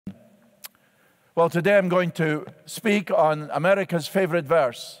Well, today I'm going to speak on America's favorite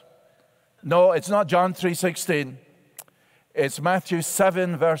verse. No, it's not John 3:16. It's Matthew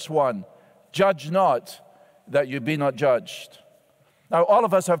 7, verse 1. Judge not, that you be not judged. Now, all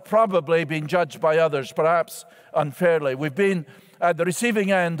of us have probably been judged by others, perhaps unfairly. We've been at the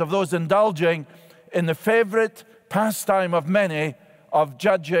receiving end of those indulging in the favorite pastime of many of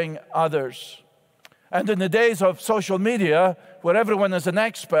judging others. And in the days of social media, where everyone is an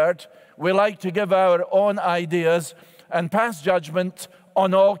expert, we like to give our own ideas and pass judgment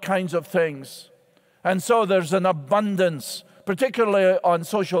on all kinds of things. And so there's an abundance, particularly on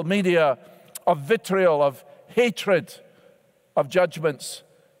social media, of vitriol, of hatred, of judgments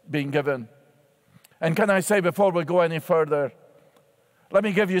being given. And can I say, before we go any further, let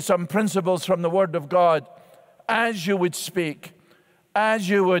me give you some principles from the Word of God as you would speak, as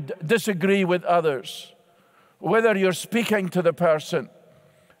you would disagree with others, whether you're speaking to the person,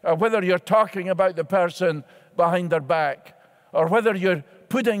 or whether you're talking about the person behind their back, or whether you're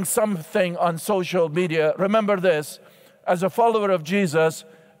putting something on social media. Remember this, as a follower of Jesus,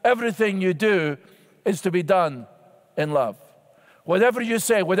 everything you do is to be done in love. Whatever you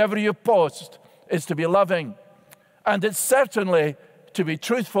say, whatever you post, is to be loving. And it's certainly to be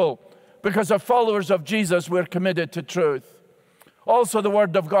truthful, because as followers of Jesus, we're committed to truth. Also, the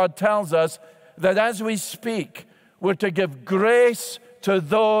Word of God tells us that as we speak, we're to give grace to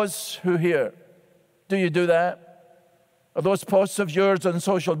those who hear. Do you do that? Are those posts of yours on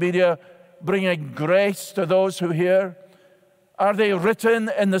social media bringing grace to those who hear? Are they written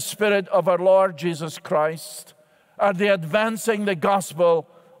in the Spirit of our Lord Jesus Christ? Are they advancing the gospel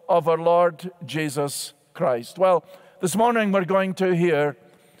of our Lord Jesus Christ? Well, this morning we're going to hear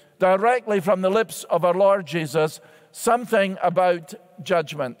directly from the lips of our Lord Jesus something about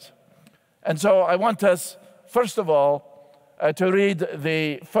judgment. And so I want us, first of all, to read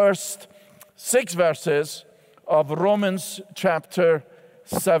the first 6 verses of Romans chapter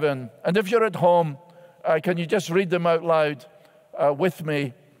 7. And if you're at home, can you just read them out loud with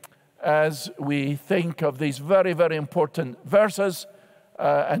me as we think of these very, very important verses?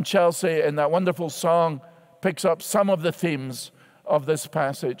 And Chelsea, in that wonderful song, picks up some of the themes of this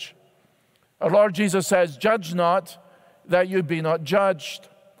passage. Our Lord Jesus says, "Judge not, that you be not judged.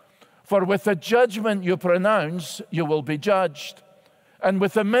 For with the judgment you pronounce, you will be judged. And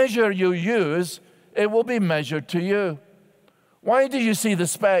with the measure you use, it will be measured to you. Why do you see the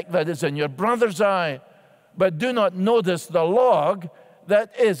speck that is in your brother's eye, but do not notice the log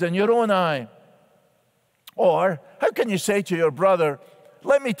that is in your own eye? Or how can you say to your brother,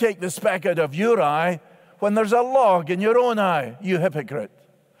 'Let me take the speck out of your eye,' when there's a log in your own eye, you hypocrite?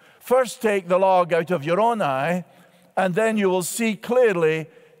 First take the log out of your own eye, and then you will see clearly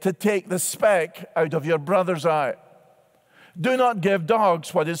to take the speck out of your brother's eye. Do not give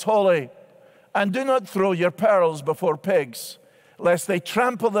dogs what is holy, and do not throw your pearls before pigs, lest they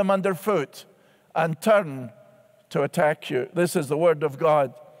trample them underfoot and turn to attack you." This is the word of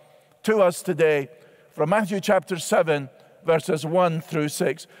God to us today from Matthew chapter 7, verses 1 through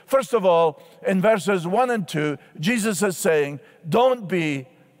 6. First of all, in verses 1 and 2, Jesus is saying, don't be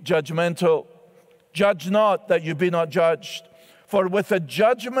judgmental. Judge not, that you be not judged. For with the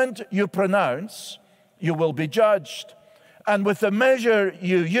judgment you pronounce, you will be judged. And with the measure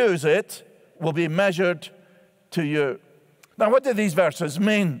you use, it will be measured to you. Now, what do these verses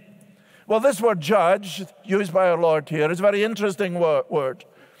mean? Well, this word judge, used by our Lord here, is a very interesting word.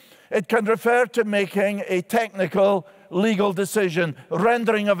 It can refer to making a technical, legal decision,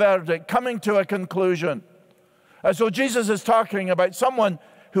 rendering a verdict, coming to a conclusion. So Jesus is talking about someone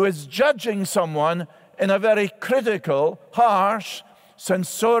who is judging someone in a very critical, harsh,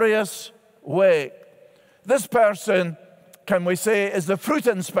 censorious way. This person, can we say, is the fruit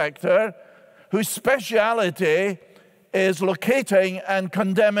inspector whose speciality is locating and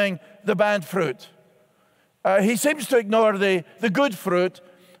condemning the bad fruit. He seems to ignore the good fruit,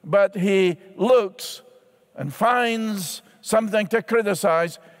 but he looks and finds something to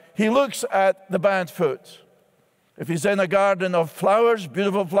criticize. He looks at the bad fruit. If he's in a garden of flowers,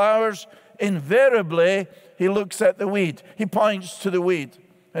 beautiful flowers, invariably he looks at the weed. He points to the weed.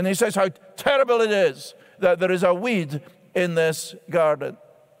 And he says how terrible it is that there is a weed in this garden.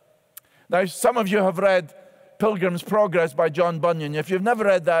 Now, some of you have read Pilgrim's Progress by John Bunyan. If you've never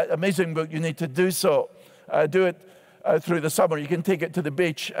read that amazing book, you need to do so. Do it through the summer. You can take it to the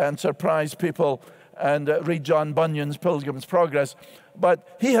beach and surprise people and read John Bunyan's Pilgrim's Progress.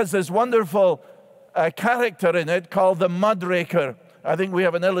 But he has this wonderful character in it called the mudraker. I think we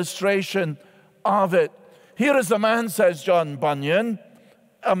have an illustration of it. Here is the man, says John Bunyan,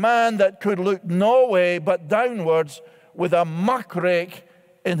 a man that could look no way but downwards with a muck rake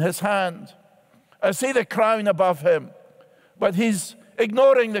in his hand. see the crown above him. But he's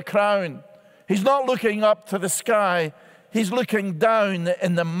ignoring the crown. He's not looking up to the sky. He's looking down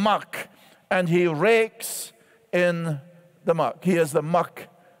in the muck, and he rakes in the muck. He is the muck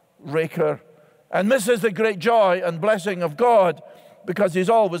raker, and misses the great joy and blessing of God because he's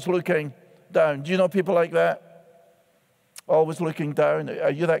always looking down. Do you know people like that? Always looking down.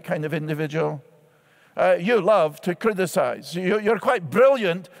 Are you that kind of individual? You love to criticize. You're quite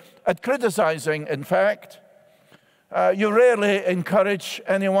brilliant at criticizing, in fact. You rarely encourage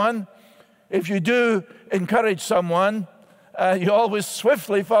anyone. If you do encourage someone, you always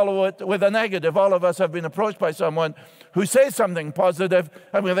swiftly follow it with a negative. All of us have been approached by someone who says something positive,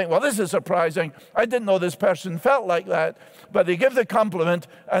 and we think, well, this is surprising. I didn't know this person felt like that. But they give the compliment,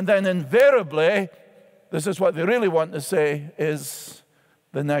 and then invariably, this is what they really want to say, is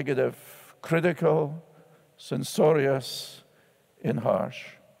the negative. Critical, censorious, and harsh.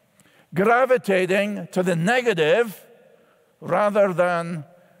 Gravitating to the negative rather than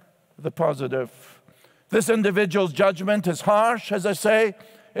the positive. This individual's judgment is harsh, as I say.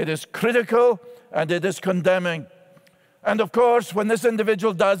 It is critical, and it is condemning. And of course, when this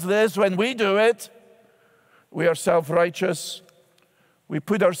individual does this, when we do it, we are self-righteous. We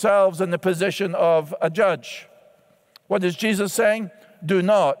put ourselves in the position of a judge. What is Jesus saying? Do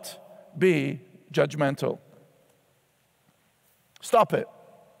not be judgmental. Stop it.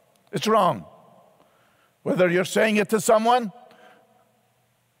 It's wrong. Whether you're saying it to someone,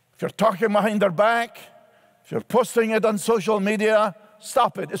 if you're talking behind their back, if you're posting it on social media,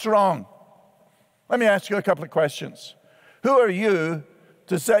 stop it. It's wrong. Let me ask you a couple of questions. Who are you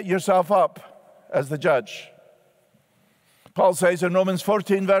to set yourself up as the judge? Paul says in Romans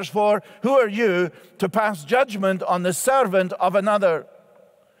 14, verse 4, who are you to pass judgment on the servant of another?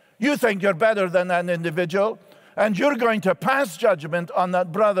 You think you're better than that individual, and you're going to pass judgment on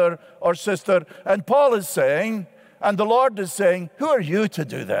that brother or sister. And Paul is saying, and the Lord is saying, who are you to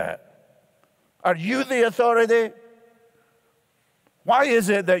do that? Are you the authority? Why is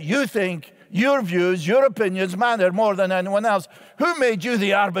it that you think your views, your opinions matter more than anyone else? Who made you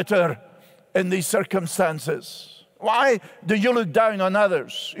the arbiter in these circumstances? Why do you look down on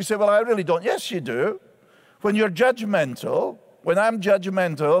others? You say, well, I really don't. Yes, you do. When you're judgmental, when I'm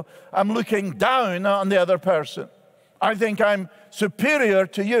judgmental, I'm looking down on the other person. I think I'm superior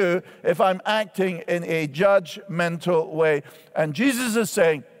to you if I'm acting in a judgmental way. And Jesus is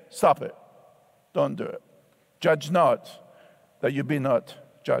saying, stop it. Don't do it. Judge not, that you be not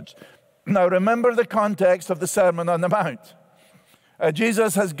judged. Now, remember the context of the Sermon on the Mount.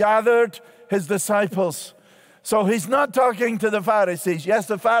 Jesus has gathered his disciples. So he's not talking to the Pharisees. Yes,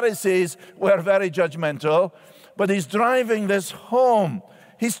 the Pharisees were very judgmental, but he's driving this home.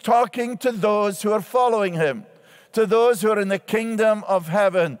 He's talking to those who are following him, to those who are in the kingdom of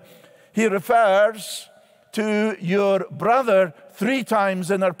heaven. He refers to your brother 3 times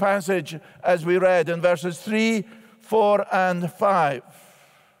in our passage, as we read in verses 3, 4, and 5.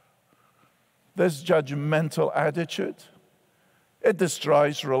 This judgmental attitude, it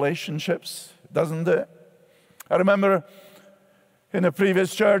destroys relationships, doesn't it? I remember in a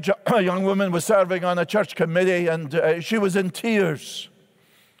previous church, a young woman was serving on a church committee, and she was in tears.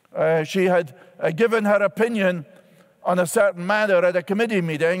 She had given her opinion on a certain matter at a committee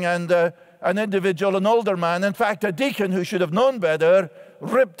meeting, and an individual, an older man, in fact, a deacon who should have known better,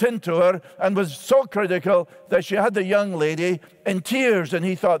 ripped into her and was so critical that she had the young lady in tears, and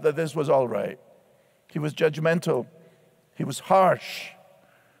he thought that this was all right. He was judgmental. He was harsh.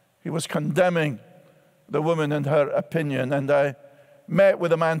 He was condemning the woman and her opinion. And I met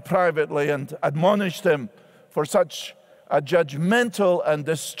with a man privately and admonished him for such a judgmental and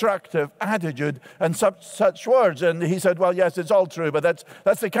destructive attitude and such words. And he said, well, yes, it's all true, but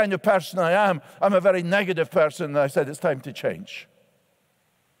that's the kind of person I am. I'm a very negative person. And I said, it's time to change.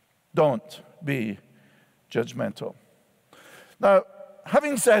 Don't be judgmental. Now,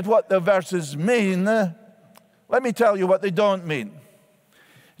 having said what the verses mean, let me tell you what they don't mean.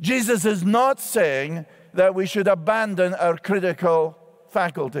 Jesus is not saying that we should abandon our critical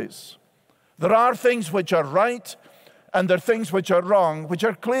faculties. There are things which are right, and there are things which are wrong, which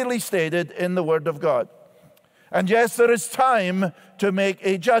are clearly stated in the Word of God. And yes, there is time to make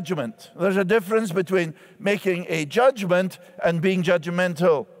a judgment. There's a difference between making a judgment and being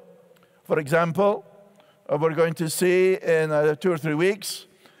judgmental. For example, we're going to see in 2 or 3 weeks,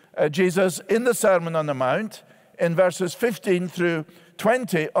 Jesus in the Sermon on the Mount, in verses 15 through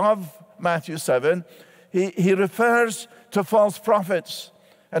 20 of Matthew 7, he refers to false prophets.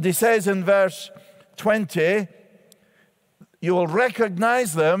 And he says in verse 20, you will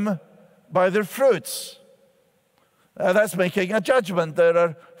recognize them by their fruits. That's making a judgment. There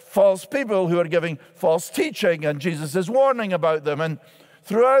are false people who are giving false teaching, and Jesus is warning about them. And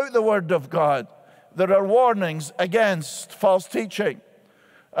throughout the Word of God, there are warnings against false teaching.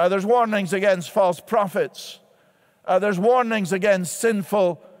 There's warnings against false prophets. There's warnings against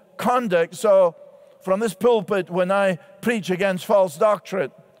sinful conduct. So from this pulpit, when I preach against false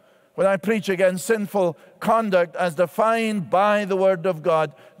doctrine, when I preach against sinful conduct as defined by the Word of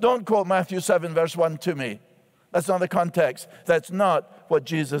God, don't quote Matthew 7, verse 1 to me. That's not the context. That's not what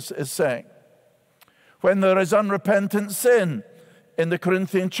Jesus is saying. When there is unrepentant sin in the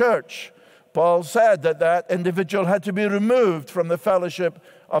Corinthian church, Paul said that that individual had to be removed from the fellowship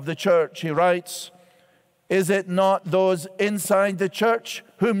of the church. He writes, "Is it not those inside the church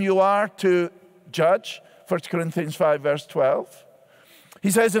whom you are to judge?" 1 Corinthians 5, verse 12. He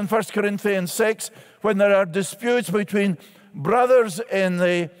says in 1 Corinthians 6, when there are disputes between brothers in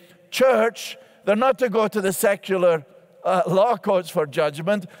the church, they're not to go to the secular law courts for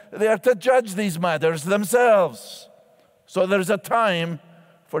judgment. They are to judge these matters themselves. So there's a time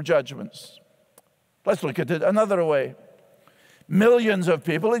for judgments. Let's look at it another way. Millions of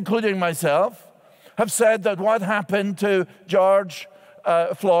people, including myself, have said that what happened to George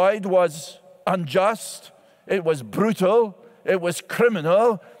Floyd was unjust, it was brutal, it was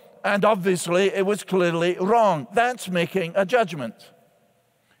criminal, and obviously it was clearly wrong. That's making a judgment.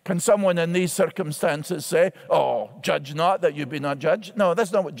 Can someone in these circumstances say, "Oh, judge not that you be not judged"? No,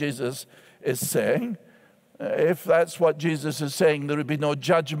 that's not what Jesus is saying. If that's what Jesus is saying, there would be no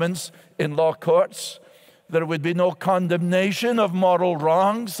judgments in law courts. There would be no condemnation of moral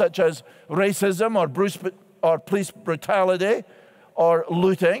wrongs such as racism or police brutality or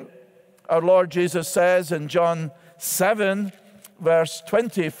looting. Our Lord Jesus says in John 7, verse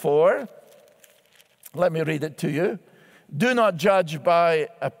 24, let me read it to you. "Do not judge by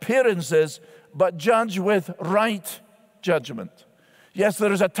appearances, but judge with right judgment." Yes,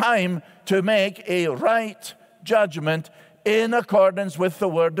 there is a time to make a right judgment in accordance with the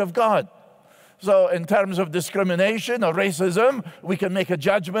Word of God. So in terms of discrimination or racism, we can make a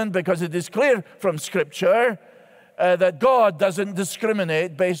judgment because it is clear from Scripture that God doesn't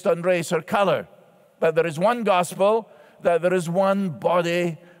discriminate based on race or color, that there is one gospel, that there is one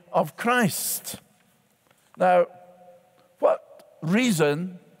body of Christ. Now, what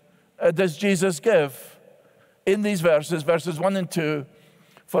reason does Jesus give in these verses 1 and 2,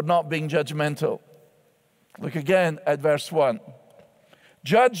 for not being judgmental? Look again at verse 1.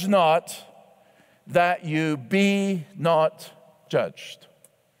 "Judge not that you be not judged."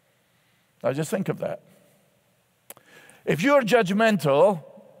 Now just think of that. If you're judgmental,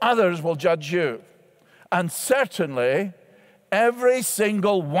 others will judge you. And certainly, every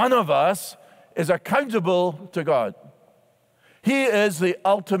single one of us is accountable to God. He is the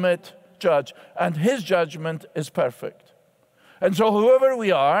ultimate judge, and His judgment is perfect. And so whoever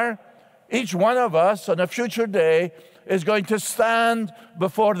we are, each one of us on a future day is going to stand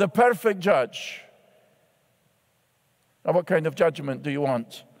before the perfect judge. Now, what kind of judgment do you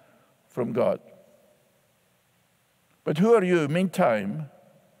want from God? But who are you, meantime,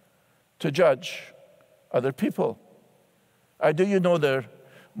 to judge other people? Do you know their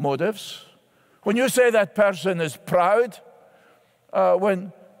motives? When you say that person is proud,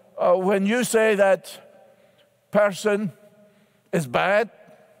 when you say that person is bad,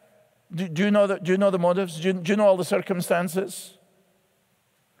 do you know the motives? Do you know all the circumstances?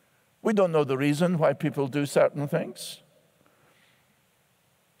 We don't know the reason why people do certain things.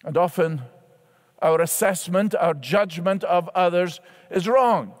 And often our assessment, our judgment of others is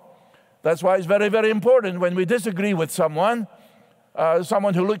wrong. That's why it's very, very important when we disagree with someone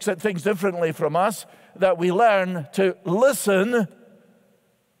who looks at things differently from us, that we learn to listen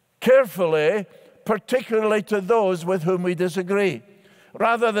carefully, particularly to those with whom we disagree.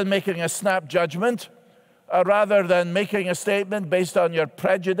 Rather than making a snap judgment, rather than making a statement based on your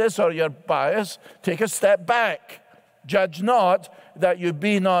prejudice or your bias, take a step back. Judge not that you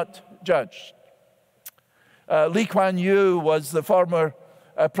be not judged. Lee Kuan Yew was the former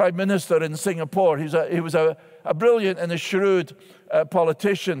Prime Minister in Singapore. He was a brilliant and a shrewd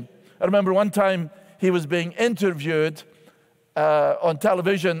politician. I remember one time he was being interviewed on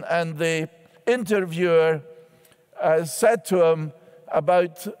television, and the interviewer said to him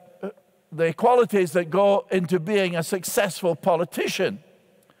about the qualities that go into being a successful politician.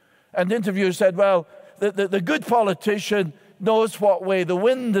 And the interviewer said, well, the good politician knows what way the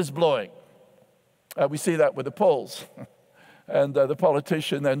wind is blowing. We see that with the polls. And the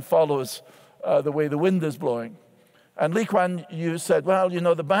politician then follows the way the wind is blowing. And Lee Kuan Yew said, well, you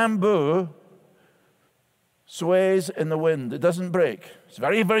know, the bamboo sways in the wind. It doesn't break. It's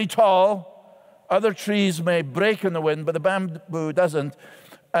very, very tall, Other trees may break in the wind, but the bamboo doesn't.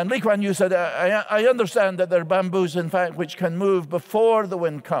 And Lee Kuan Yew said, I understand that there are bamboos, in fact, which can move before the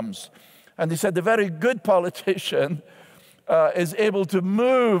wind comes. And he said the very good politician is able to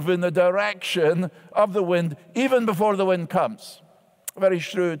move in the direction of the wind even before the wind comes. A very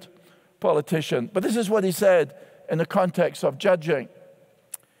shrewd politician. But this is what he said in the context of judging.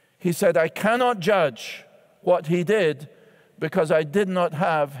 He said, I cannot judge what he did because I did not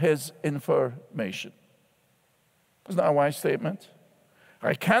have his information. Isn't that a wise statement?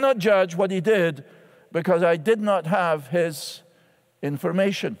 I cannot judge what he did because I did not have his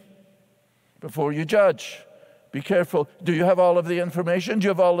information. Before you judge, be careful. Do you have all of the information? Do you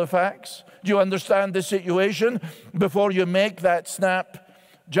have all the facts? Do you understand the situation before you make that snap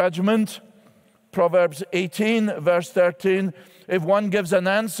judgment? Proverbs 18, verse 13, if one gives an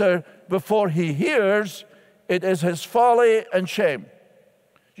answer before he hears, it is his folly and shame.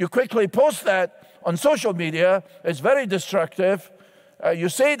 You quickly post that on social media. It's very destructive. You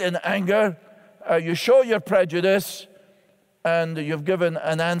say it in anger. You show your prejudice. And you've given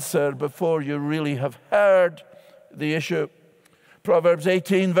an answer before you really have heard the issue. Proverbs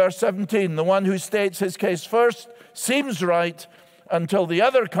 18, verse 17, the one who states his case first seems right until the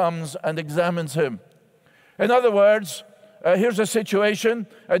other comes and examines him. In other words, here's a situation,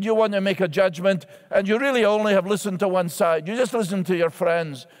 and you want to make a judgment, and you really only have listened to one side. You just listen to your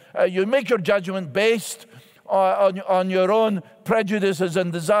friends. You make your judgment based on your own prejudices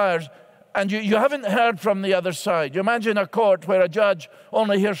and desires, and you haven't heard from the other side. You imagine a court where a judge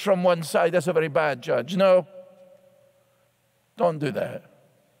only hears from one side. That's a very bad judge. No, don't do that.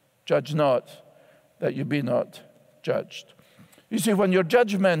 Judge not, that you be not judged. You see, when you're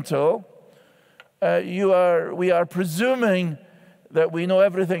judgmental, we are presuming that we know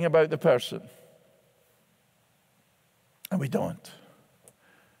everything about the person. And we don't.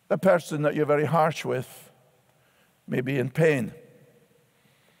 The person that you're very harsh with may be in pain,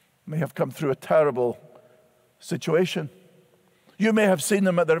 may have come through a terrible situation. You may have seen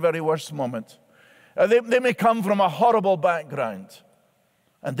them at their very worst moment. They may come from a horrible background.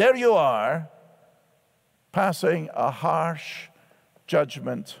 And there you are, passing a harsh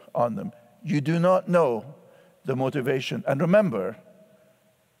judgment on them. You do not know the motivation. And remember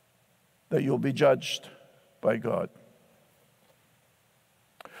that you'll be judged by God.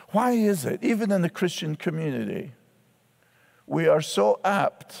 Why is it, even in the Christian community, we are so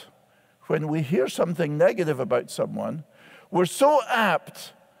apt, when we hear something negative about someone, we're so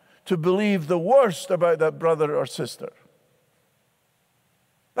apt to believe the worst about that brother or sister?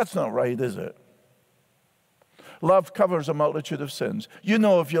 That's not right, is it? Love covers a multitude of sins. You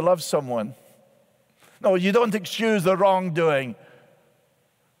know if you love someone. No, you don't excuse the wrongdoing,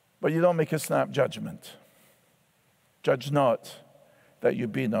 but you don't make a snap judgment. Judge not, that you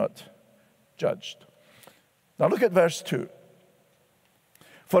be not judged. Now look at verse 2.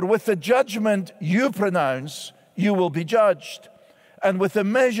 For with the judgment you pronounce, you will be judged, and with the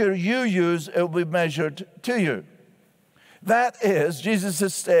measure you use, it will be measured to you. That is, Jesus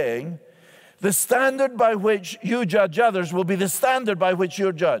is saying, the standard by which you judge others will be the standard by which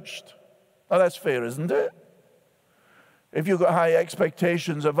you're judged. Now that's fair, isn't it? If you've got high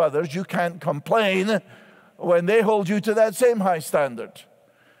expectations of others, you can't complain when they hold you to that same high standard.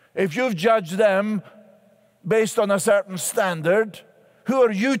 If you've judged them based on a certain standard, who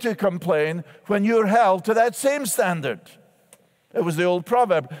are you to complain when you're held to that same standard? It was the old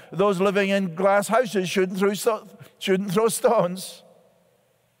proverb, those living in glass houses shouldn't throw stones.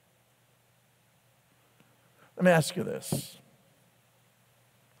 Let me ask you this.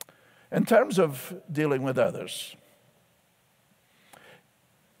 In terms of dealing with others,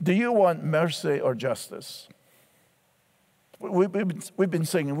 do you want mercy or justice? We've been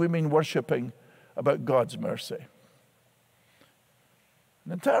singing, we've been worshiping about God's mercy.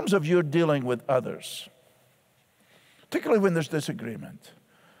 In terms of your dealing with others, particularly when there's disagreement,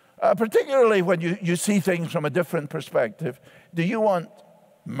 particularly when you see things from a different perspective, do you want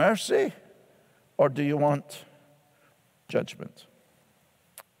mercy or do you want judgment?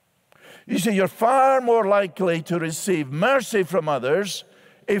 You see, you're far more likely to receive mercy from others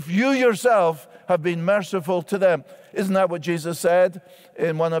if you yourself have been merciful to them. Isn't that what Jesus said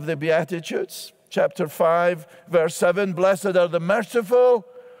in one of the Beatitudes? Chapter 5, verse 7, blessed are the merciful,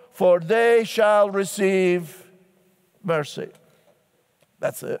 for they shall receive mercy.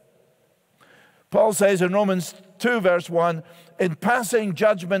 That's it. Paul says in Romans 2, verse 1, in passing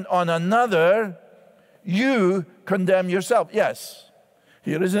judgment on another, you condemn yourself. Yes.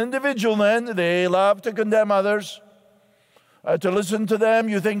 Here is an individual then. They love to condemn others. To listen to them,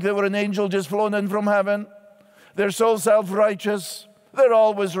 you think they were an angel just flown in from heaven. They're so self-righteous. They're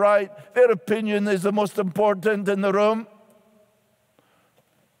always right. Their opinion is the most important in the room.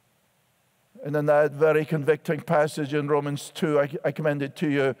 And in that very convicting passage in Romans 2, I commend it to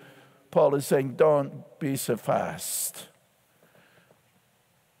you, Paul is saying, don't be so fast.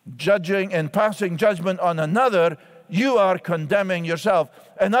 Judging and passing judgment on another, you are condemning yourself.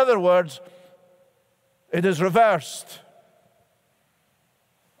 In other words, it is reversed.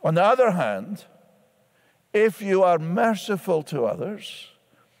 On the other hand, if you are merciful to others,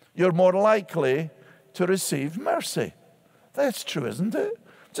 you're more likely to receive mercy. That's true, isn't it?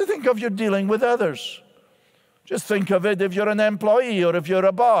 So think of you're dealing with others. Just think of it if you're an employee or if you're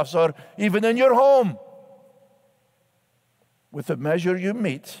a boss or even in your home. With the measure you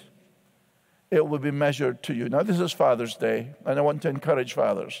meet, it will be measured to you. Now, this is Father's Day, and I want to encourage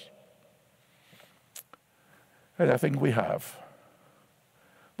fathers. And I think we have.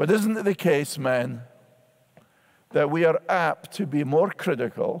 But isn't it the case, men, that we are apt to be more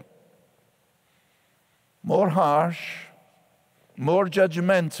critical, more harsh, more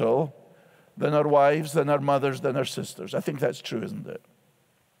judgmental than our wives, than our mothers, than our sisters? I think that's true, isn't it?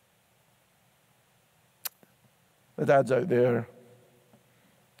 The dads out there,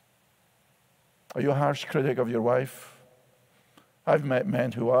 are you a harsh critic of your wife? I've met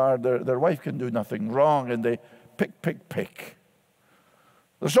men who are. Their wife can do nothing wrong, and they pick.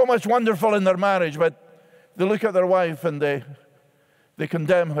 There's so much wonderful in their marriage, but they look at their wife and they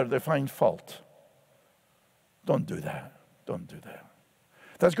condemn her, they find fault. Don't do that. Don't do that.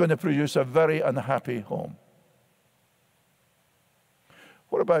 That's going to produce a very unhappy home.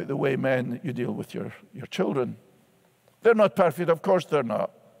 What about the way, men, you deal with your children? They're not perfect, of course they're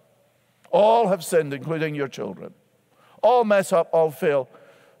not. All have sinned, including your children. All mess up, all fail.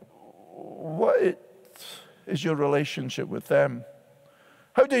 What is your relationship with them?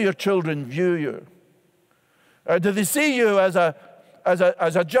 How do your children view you? Do they see you as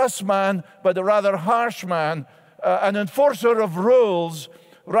a just man, but a rather harsh man, an enforcer of rules,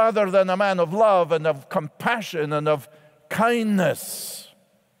 rather than a man of love and of compassion and of kindness?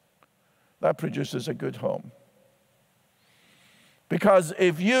 That produces a good home. Because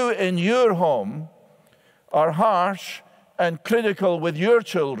if you in your home are harsh and critical with your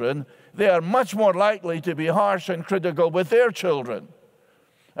children, they are much more likely to be harsh and critical with their children.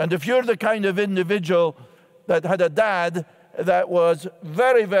 And if you're the kind of individual that had a dad that was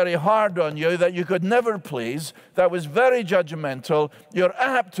very, very hard on you, that you could never please, that was very judgmental, you're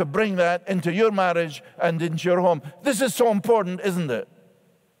apt to bring that into your marriage and into your home. This is so important, isn't it?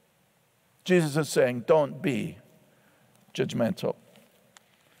 Jesus is saying, don't be judgmental.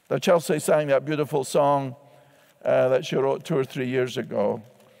 Now, Chelsea sang that beautiful song that she wrote 2 or 3 years ago.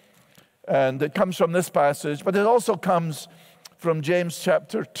 And it comes from this passage, but it also comes from James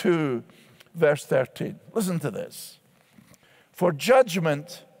chapter 2, verse 13. Listen to this. For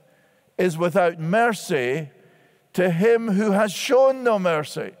judgment is without mercy to him who has shown no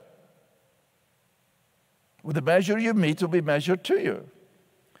mercy. With the measure you meet will be measured to you.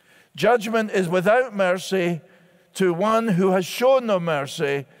 Judgment is without mercy to one who has shown no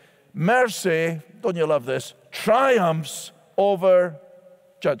mercy. Mercy, don't you love this, triumphs over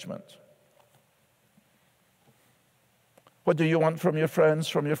judgment. What do you want from your friends,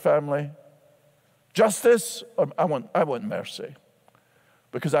 from your family? Justice? Or I want mercy,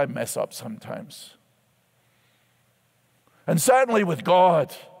 because I mess up sometimes. And certainly with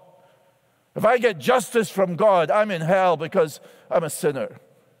God. If I get justice from God, I'm in hell because I'm a sinner.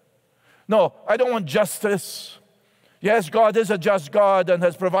 No, I don't want justice. Yes, God is a just God and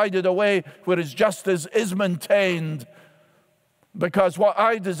has provided a way where his justice is maintained, because what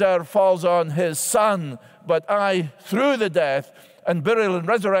I deserve falls on his Son, but I, through the death and burial and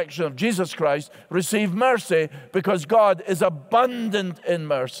resurrection of Jesus Christ, receive mercy, because God is abundant in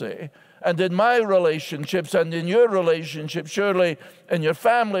mercy. And in my relationships and in your relationship, surely in your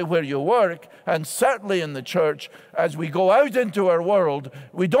family where you work, and certainly in the church, as we go out into our world,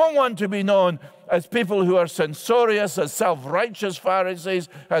 we don't want to be known as people who are censorious, as self-righteous Pharisees,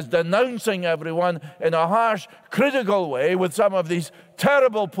 as denouncing everyone in a harsh, critical way with some of these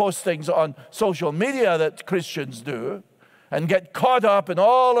terrible postings on social media that Christians do, and get caught up in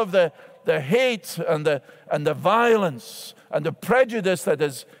all of the hate and the violence and the prejudice that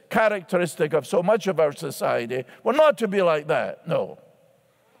is characteristic of so much of our society. We're not to be like that, no.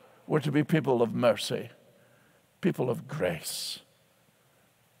 We're to be people of mercy, people of grace.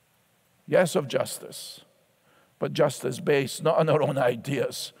 Yes, of justice, but justice based not on our own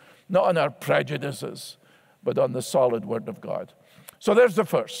ideas, not on our prejudices, but on the solid Word of God. So there's the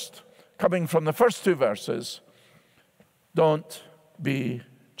first, coming from the first 2 verses, don't be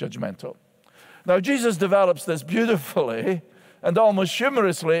judgmental. Now, Jesus develops this beautifully and almost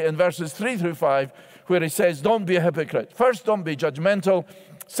humorously in verses 3 through 5, where he says, don't be a hypocrite. First, don't be judgmental.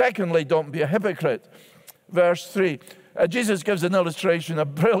 Secondly, don't be a hypocrite. Verse 3, Jesus gives an illustration, a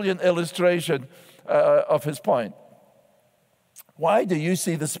brilliant illustration of his point. Why do you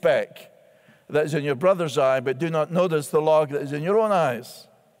see the speck that is in your brother's eye, but do not notice the log that is in your own eyes?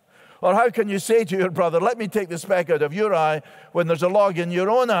 Or how can you say to your brother, let me take the speck out of your eye, when there's a log in your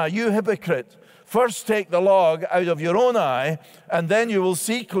own eye? You hypocrite. First take the log out of your own eye, and then you will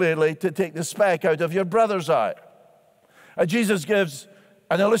see clearly to take the speck out of your brother's eye. Jesus gives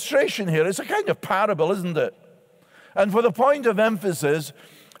an illustration here. It's a kind of parable, isn't it? And for the point of emphasis,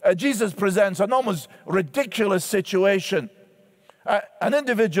 Jesus presents an almost ridiculous situation. An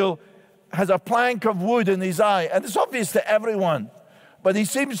individual has a plank of wood in his eye, and it's obvious to everyone, but he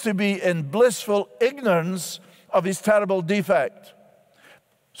seems to be in blissful ignorance of his terrible defect.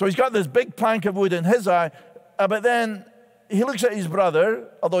 So he's got this big plank of wood in his eye, but then he looks at his brother,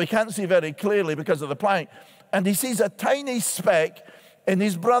 although he can't see very clearly because of the plank, and he sees a tiny speck in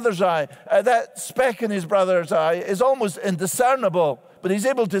his brother's eye. That speck in his brother's eye is almost indiscernible, but he's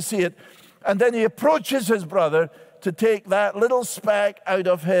able to see it. And then he approaches his brother to take that little speck out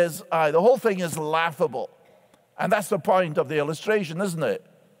of his eye. The whole thing is laughable. And that's the point of the illustration, isn't it?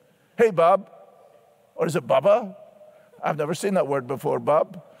 Hey, bub. Or is it Bubba? I've never seen that word before,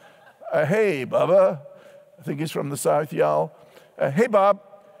 bub. Hey, Bubba. I think he's from the south, y'all. Hey, Bob,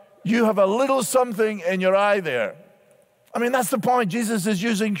 you have a little something in your eye there. I mean, that's the point. Jesus is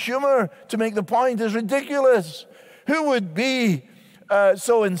using humor to make the point. It's ridiculous. Who would be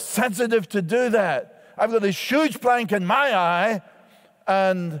so insensitive to do that? I've got this huge plank in my eye,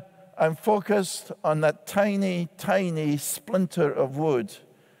 and I'm focused on that tiny, tiny splinter of wood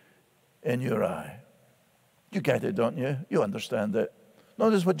in your eye. You get it, don't you? You understand it.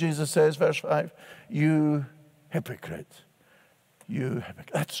 Notice what Jesus says, verse 5. You hypocrite. You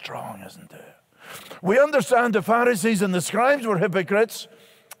hypocrite. That's strong, isn't it? We understand the Pharisees and the scribes were hypocrites.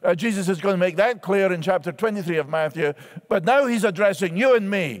 Jesus is going to make that clear in chapter 23 of Matthew. But now he's addressing you and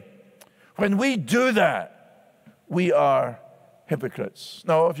me. When we do that, we are hypocrites.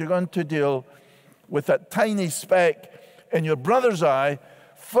 Now, if you're going to deal with that tiny speck in your brother's eye,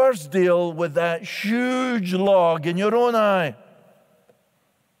 first deal with that huge log in your own eye.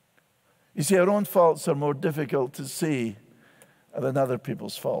 You see, our own faults are more difficult to see than other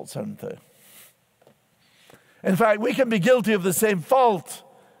people's faults, aren't they? In fact, we can be guilty of the same fault,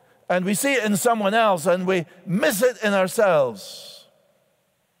 and we see it in someone else, and we miss it in ourselves.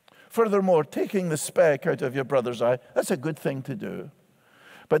 Furthermore, taking the speck out of your brother's eye, that's a good thing to do.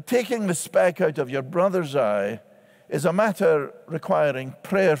 But taking the speck out of your brother's eye is a matter requiring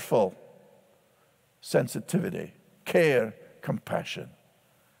prayerful sensitivity, care, compassion.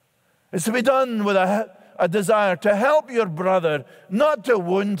 It's to be done with a desire to help your brother, not to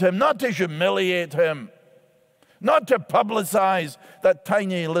wound him, not to humiliate him, not to publicize that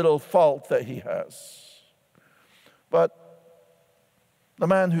tiny little fault that he has. But the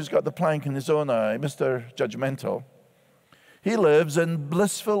man who's got the plank in his own eye, Mr. Judgmental, he lives in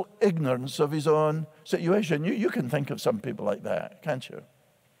blissful ignorance of his own situation. You can think of some people like that, can't you?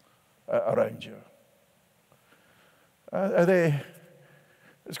 Around you.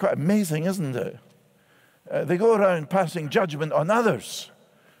 It's quite amazing, isn't it? They go around passing judgment on others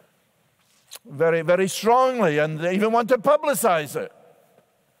very, very strongly, and they even want to publicize it.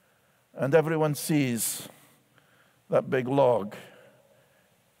 And everyone sees that big log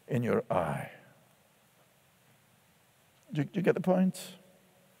in your eye. Do you get the point?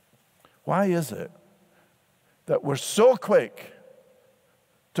 Why is it that we're so quick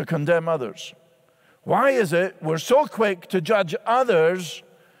to condemn others? Why is it we're so quick to judge others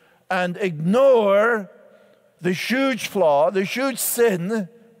and ignore the huge flaw, the huge sin,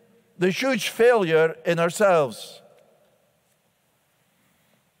 the huge failure in ourselves?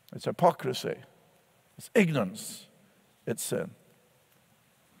 It's hypocrisy. It's ignorance. It's sin.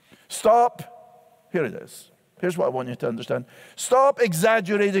 Stop. Here it is. Here's what I want you to understand. Stop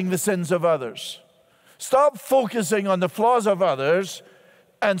exaggerating the sins of others. Stop focusing on the flaws of others,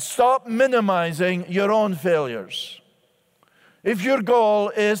 and stop minimizing your own failures. If your goal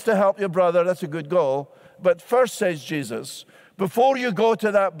is to help your brother, that's a good goal. But first, says Jesus, before you go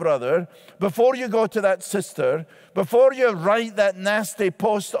to that brother, before you go to that sister, before you write that nasty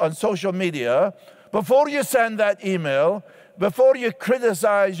post on social media, before you send that email, before you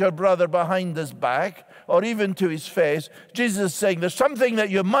criticize your brother behind his back or even to his face, Jesus is saying there's something that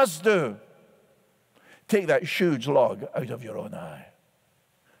you must do. Take that huge log out of your own eye.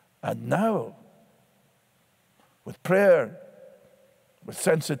 And now, with prayer, with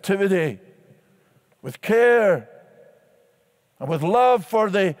sensitivity, with care, And with love for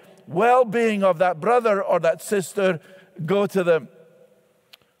the well-being of that brother or that sister, go to them.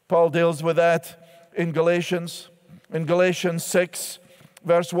 Paul deals with that in Galatians. In Galatians 6,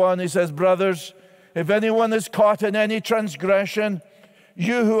 verse 1, he says, brothers, if anyone is caught in any transgression,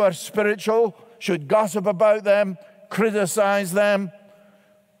 you who are spiritual should gossip about them, criticize them,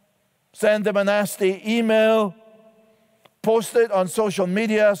 send them a nasty email, post it on social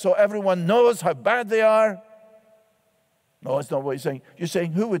media so everyone knows how bad they are. No, that's not what he's saying. You're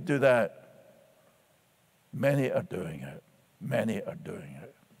saying, who would do that? Many are doing it. Many are doing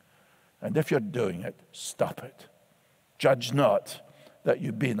it. And if you're doing it, stop it. Judge not, that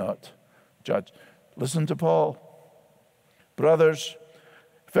you be not judged. Listen to Paul. Brothers,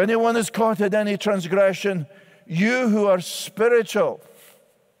 if anyone is caught in any transgression, you who are spiritual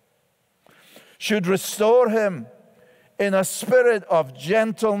should restore him in a spirit of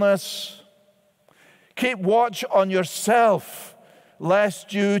gentleness. Keep watch on yourself,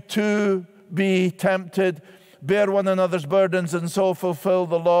 lest you too be tempted. Bear one another's burdens and so fulfill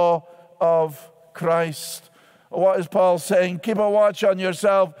the law of Christ. What is Paul saying? Keep a watch on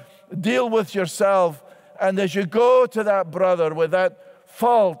yourself. Deal with yourself. And as you go to that brother with that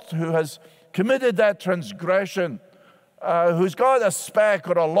fault, who has committed that transgression, who's got a speck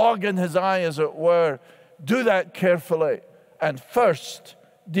or a log in his eye, as it were, do that carefully. And first,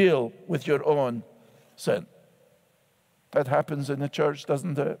 deal with your own sin. That happens in the church,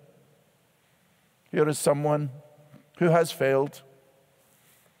 doesn't it? Here is someone who has failed.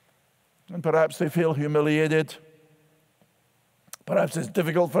 And perhaps they feel humiliated. Perhaps it's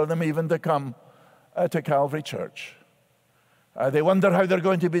difficult for them even to come to Calvary Church. They wonder how they're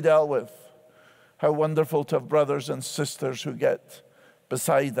going to be dealt with. How wonderful to have brothers and sisters who get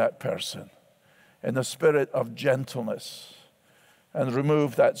beside that person in a spirit of gentleness and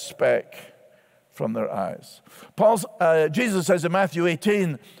remove that speck from their eyes. Jesus says in Matthew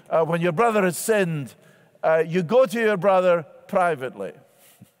 18, when your brother has sinned, you go to your brother privately.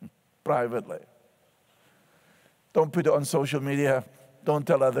 Privately. Don't put it on social media. Don't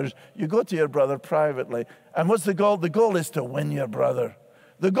tell others. You go to your brother privately. And what's the goal? The goal is to win your brother.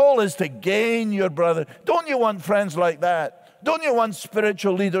 The goal is to gain your brother. Don't you want friends like that? Don't you want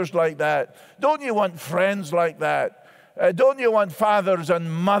spiritual leaders like that? Don't you want friends like that? Don't you want fathers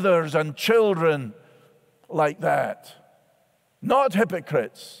and mothers and children like that? Not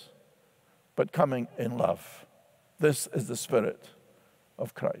hypocrites, but coming in love. This is the spirit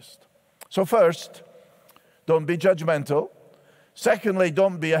of Christ. So first, don't be judgmental. Secondly,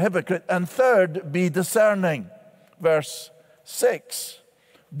 don't be a hypocrite. And third, be discerning. Verse 6.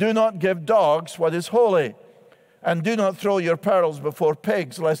 Do not give dogs what is holy, and do not throw your pearls before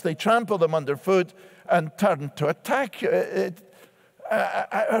pigs, lest they trample them underfoot and turn to attack you.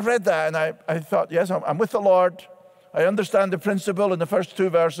 I read that and I thought, yes, I'm with the Lord. I understand the principle in the first two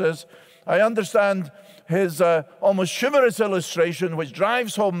verses. I understand his almost humorous illustration, which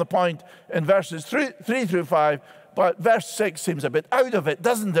drives home the point in verses 3 through 5. But verse 6 seems a bit out of it,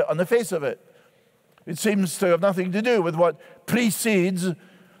 doesn't it, on the face of it? It seems to have nothing to do with what precedes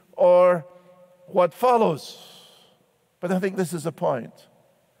or what follows. But I think this is a point.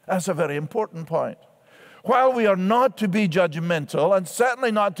 That's a very important point. While we are not to be judgmental and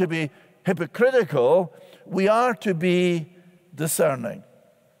certainly not to be hypocritical, we are to be discerning.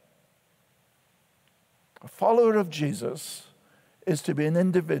 A follower of Jesus is to be an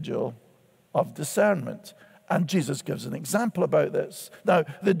individual of discernment. And Jesus gives an example about this. Now,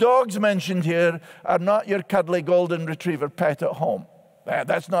 the dogs mentioned here are not your cuddly golden retriever pet at home.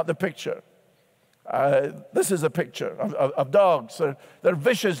 That's not the picture. This is a picture of dogs. They're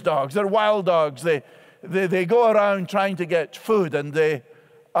vicious dogs. They're wild dogs. They go around trying to get food, and they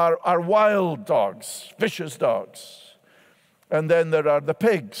are wild dogs, vicious dogs. And then there are the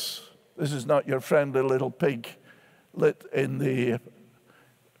pigs. This is not your friendly little pig lit in the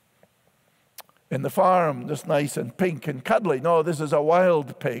farm, just nice and pink and cuddly. No, this is a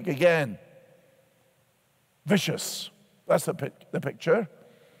wild pig again. Vicious. That's the picture.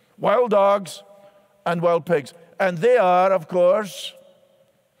 Wild dogs and wild pigs. And they are, of course,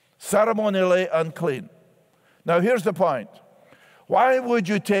 ceremonially unclean. Now, here's the point. Why would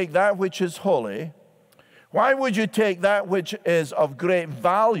you take that which is holy? Why would you take that which is of great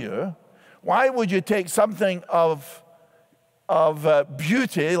value? Why would you take something of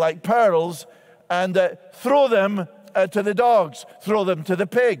beauty, like pearls, and throw them to the dogs, throw them to the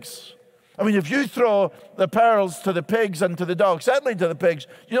pigs? I mean, if you throw the pearls to the pigs and to the dogs, certainly to the pigs,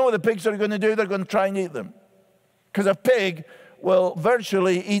 you know what the pigs are going to do? They're going to try and eat them. Because a pig will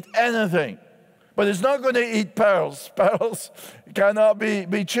virtually eat anything. But it's not going to eat pearls. Pearls cannot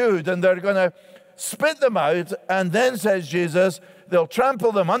be chewed, and they're going to spit them out, and then, says Jesus, they'll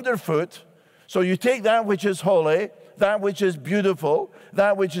trample them underfoot. So you take that which is holy, that which is beautiful,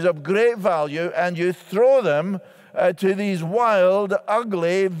 that which is of great value, and you throw them to these wild,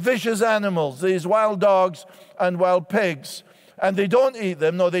 ugly, vicious animals, these wild dogs and wild pigs. And they don't eat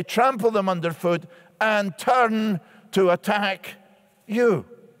them, no, they trample them underfoot and turn to attack you.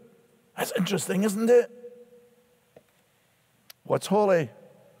 That's interesting, isn't it? What's holy?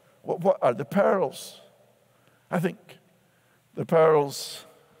 What are the pearls? I think the pearls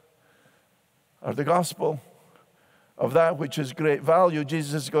are the gospel of that which is great value.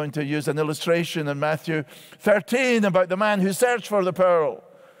 Jesus is going to use an illustration in Matthew 13 about the man who searched for the pearl,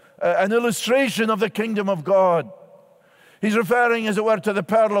 an illustration of the kingdom of God. He's referring, as it were, to the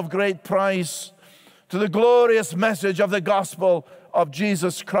pearl of great price, to the glorious message of the gospel of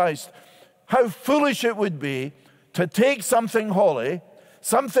Jesus Christ. How foolish it would be to take something holy,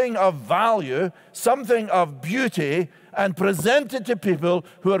 something of value, something of beauty, and present it to people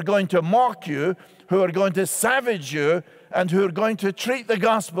who are going to mock you, who are going to savage you, and who are going to treat the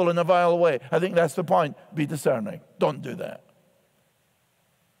gospel in a vile way. I think that's the point. Be discerning. Don't do that.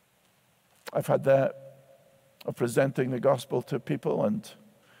 I've had that, of presenting the gospel to people and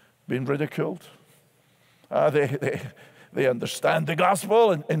being ridiculed. They understand the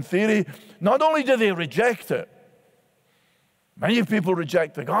gospel in theory. Not only do they reject it, many people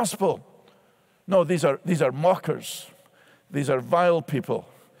reject the gospel. No, these are mockers. These are vile people.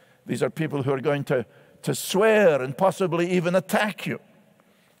 These are people who are going to swear and possibly even attack you.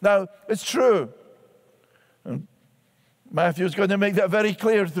 Now, it's true. And Matthew's going to make that very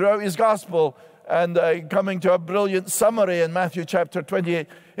clear throughout his gospel, and coming to a brilliant summary in Matthew chapter 28.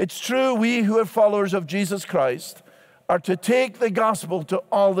 It's true, we who are followers of Jesus Christ are to take the gospel to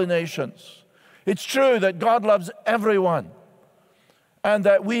all the nations. It's true that God loves everyone, and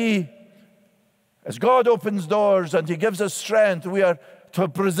that we, as God opens doors and He gives us strength, we are to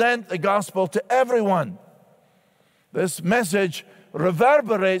present the gospel to everyone. This message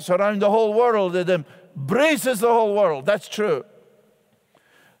reverberates around the whole world. It embraces the whole world. That's true.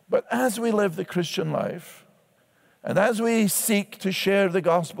 But as we live the Christian life, and as we seek to share the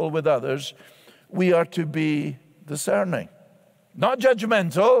gospel with others, we are to be discerning. Not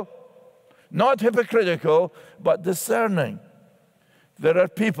judgmental, not hypocritical, but discerning. There are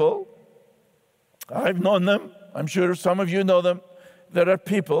people, I've known them, I'm sure some of you know them, there are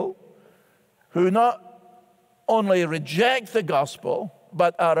people who not only reject the gospel,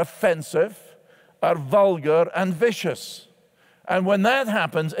 but are offensive, are vulgar, and vicious. And when that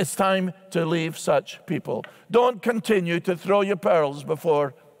happens, it's time to leave such people. Don't continue to throw your pearls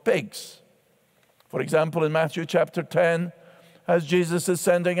before pigs. For example, in Matthew chapter 10, as Jesus is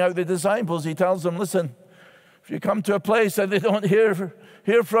sending out the disciples, He tells them, listen, if you come to a place and they don't hear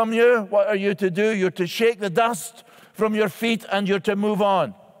from you, what are you to do? You're to shake the dust from your feet and you're to move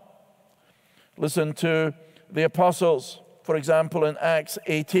on. Listen to the apostles, for example, in Acts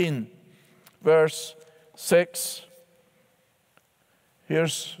 18, verse 6.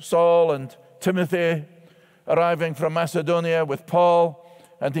 Here's Saul and Timothy arriving from Macedonia with Paul,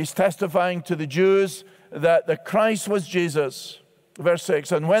 and he's testifying to the Jews that the Christ was Jesus. Verse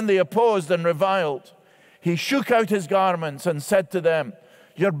 6, and when they opposed and reviled, he shook out his garments and said to them,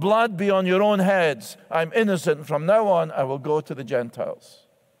 your blood be on your own heads. I'm innocent. From now on, I will go to the Gentiles.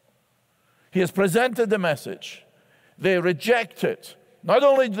 He has presented the message. They reject it. Not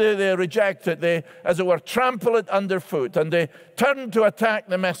only do they reject it, they, as it were, trample it underfoot, and they turn to attack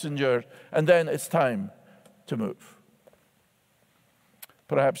the messenger, and then it's time to move.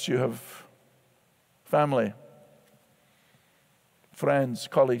 Perhaps you have family, friends,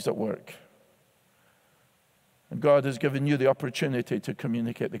 colleagues at work, and God has given you the opportunity to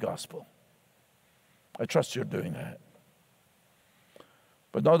communicate the gospel. I trust you're doing that.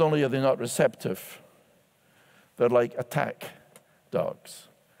 But not only are they not receptive, they're like attack dogs.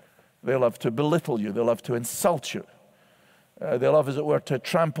 They love to belittle you. They love to insult you. They love, as it were, to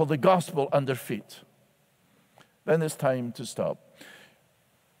trample the gospel under feet. Then it's time to stop.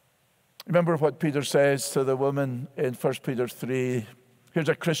 Remember what Peter says to the woman in 1 Peter 3. Here's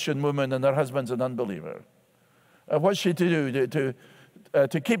a Christian woman and her husband's an unbeliever. What's she to do?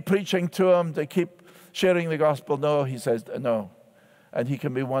 To keep preaching to him, to keep sharing the gospel? No, he says no. And he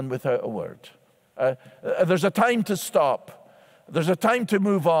can be won without a word. There's a time to stop. There's a time to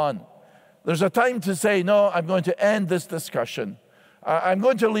move on. There's a time to say, no, I'm going to end this discussion. I'm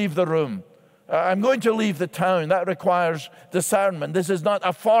going to leave the room. I'm going to leave the town. That requires discernment. This is not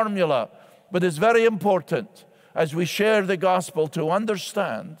a formula, but it's very important as we share the gospel to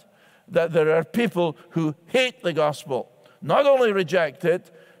understand that there are people who hate the gospel, not only reject it,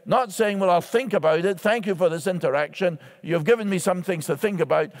 Not saying, well, I'll think about it. Thank you for this interaction. You've given me some things to think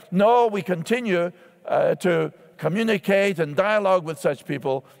about. No, we continue to communicate and dialogue with such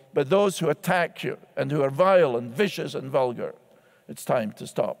people, but those who attack you and who are vile and vicious and vulgar, it's time to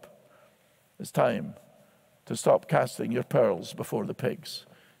stop. It's time to stop casting your pearls before the pigs.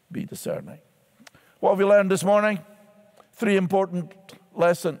 Be discerning. What have we learned this morning? 3 important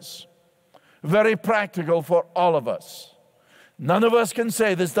lessons. Very practical for all of us. None of us can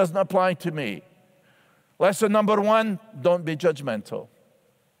say this doesn't apply to me. Lesson number 1, don't be judgmental.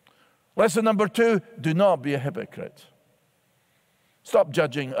 Lesson number 2, do not be a hypocrite. Stop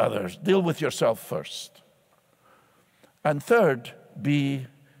judging others. Deal with yourself first. And third, be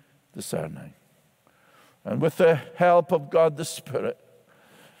discerning. And with the help of God the Spirit,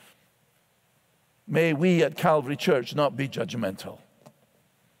 may we at Calvary Church not be judgmental.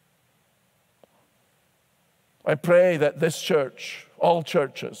 I pray that this church, all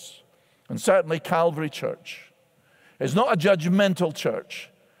churches, and certainly Calvary Church, is not a judgmental church.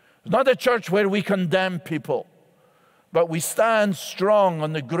 It's not a church where we condemn people, but we stand strong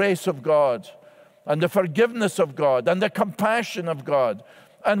on the grace of God and the forgiveness of God and the compassion of God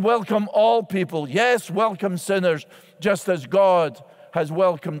and welcome all people. Yes, welcome sinners, just as God has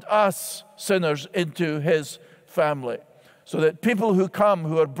welcomed us sinners into his family. So that people who come,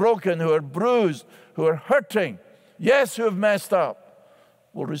 who are broken, who are bruised, who are hurting, yes, who have messed up,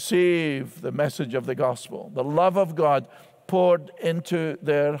 will receive the message of the gospel, the love of God poured into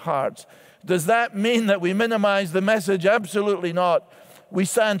their hearts. Does that mean that we minimize the message? Absolutely not. We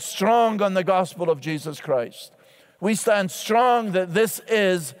stand strong on the gospel of Jesus Christ. We stand strong that this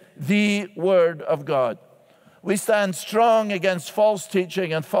is the Word of God. We stand strong against false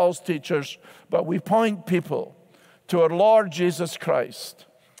teaching and false teachers, but we point people to our Lord Jesus Christ,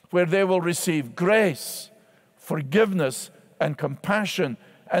 where they will receive grace, forgiveness, and compassion,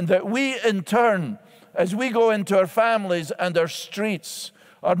 and that we in turn, as we go into our families and our streets,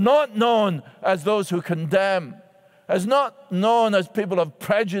 are not known as those who condemn, as not known as people of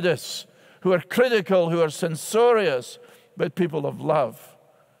prejudice, who are critical, who are censorious, but people of love,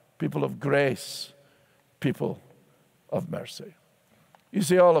 people of grace, people of mercy. You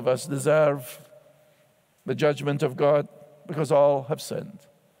see, all of us deserve the judgment of God because all have sinned.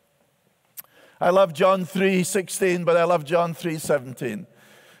 I love John 3:16, but I love John 3:17.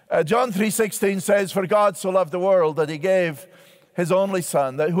 John 3:16 says, "For God so loved the world that he gave his only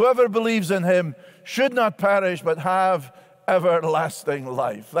Son, that whoever believes in him should not perish but have everlasting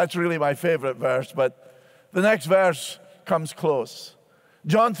life." That's really my favorite verse, but the next verse comes close.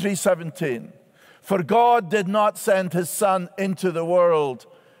 John 3:17. "For God did not send his Son into the world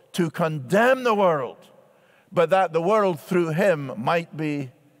to condemn the world, but that the world through him might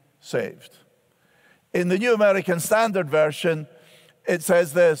be saved." In the New American Standard Version, it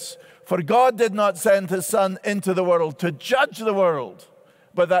says this, "For God did not send his Son into the world to judge the world,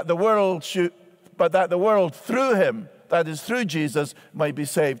 but that the world through him," that is through Jesus, "might be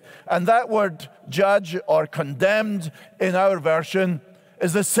saved." And that word judge or condemned in our version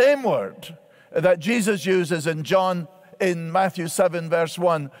is the same word that Jesus uses in Matthew 7 verse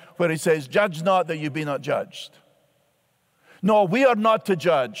 1, where he says, "Judge not that you be not judged." No, we are not to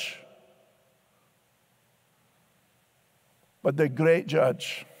judge. But the great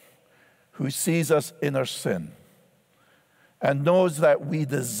judge who sees us in our sin and knows that we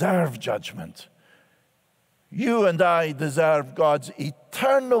deserve judgment. You and I deserve God's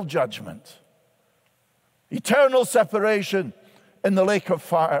eternal judgment, eternal separation in the lake of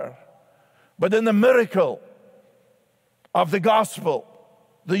fire. But in the miracle of the gospel,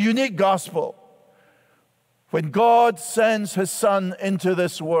 the unique gospel, when God sends his Son into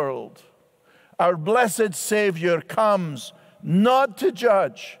this world, our blessed Savior comes not to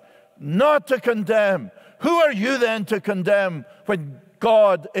judge, not to condemn. Who are you then to condemn when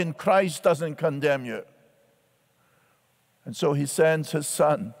God in Christ doesn't condemn you? And so he sends his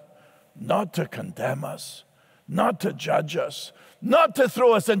Son not to condemn us, not to judge us, not to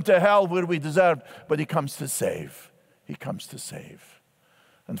throw us into hell where we deserve, but he comes to save. He comes to save.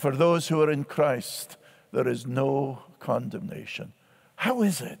 And for those who are in Christ, there is no condemnation. How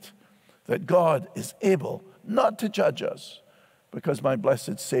is it that God is able not to judge us? Because my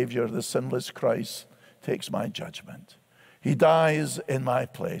blessed Savior, the sinless Christ, takes my judgment. He dies in my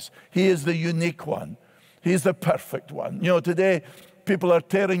place. He is the unique one. He's the perfect one. You know, today people are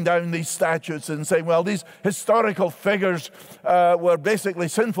tearing down these statutes and saying, well, these historical figures were basically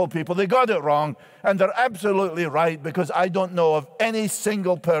sinful people. They got it wrong. And they're absolutely right, because I don't know of any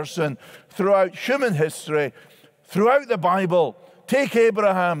single person throughout human history, throughout the Bible, take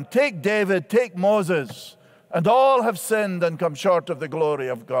Abraham, take David, take Moses, And all have sinned and come short of the glory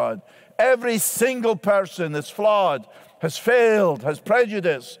of God. Every single person is flawed, has failed, has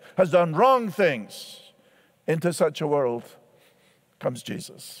prejudice, has done wrong things. Into such a world comes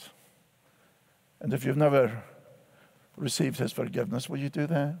Jesus. And if you've never received his forgiveness, will you do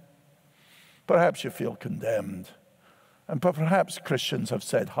that? Perhaps you feel condemned. And perhaps Christians have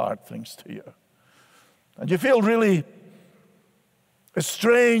said hard things to you. And you feel really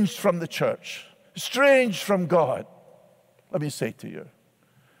estranged from the church, estranged from God. Let me say to you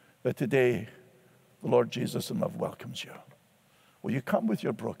that today the Lord Jesus in love welcomes you. Will you come with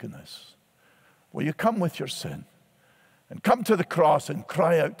your brokenness? Will you come with your sin? And come to the cross and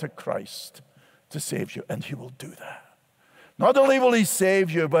cry out to Christ to save you. And he will do that. Not only will he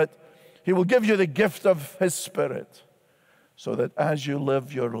save you, but he will give you the gift of his Spirit, so that as you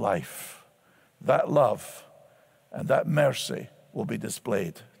live your life, that love and that mercy will be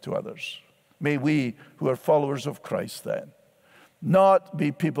displayed to others. May we, who are followers of Christ then, not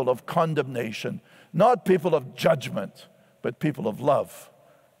be people of condemnation, not people of judgment, but people of love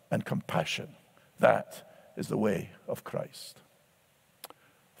and compassion. That is the way of Christ.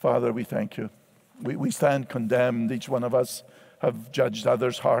 Father, we thank you. We stand condemned. Each one of us have judged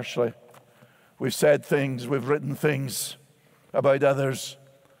others harshly. We've said things, we've written things about others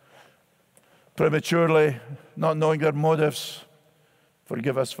prematurely, not knowing their motives.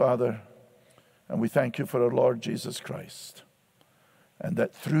 Forgive us, Father. And we thank you for our Lord Jesus Christ, and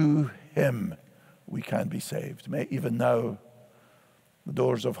that through him we can be saved. May even now the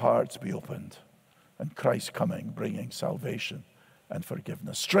doors of hearts be opened, and Christ coming, bringing salvation and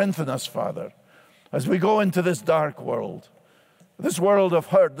forgiveness. Strengthen us, Father, as we go into this dark world, this world of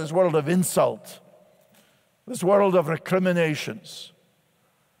hurt, this world of insult, this world of recriminations,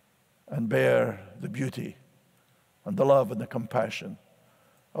 and bear the beauty and the love and the compassion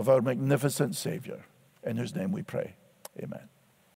of our magnificent Savior, in whose name we pray. Amen.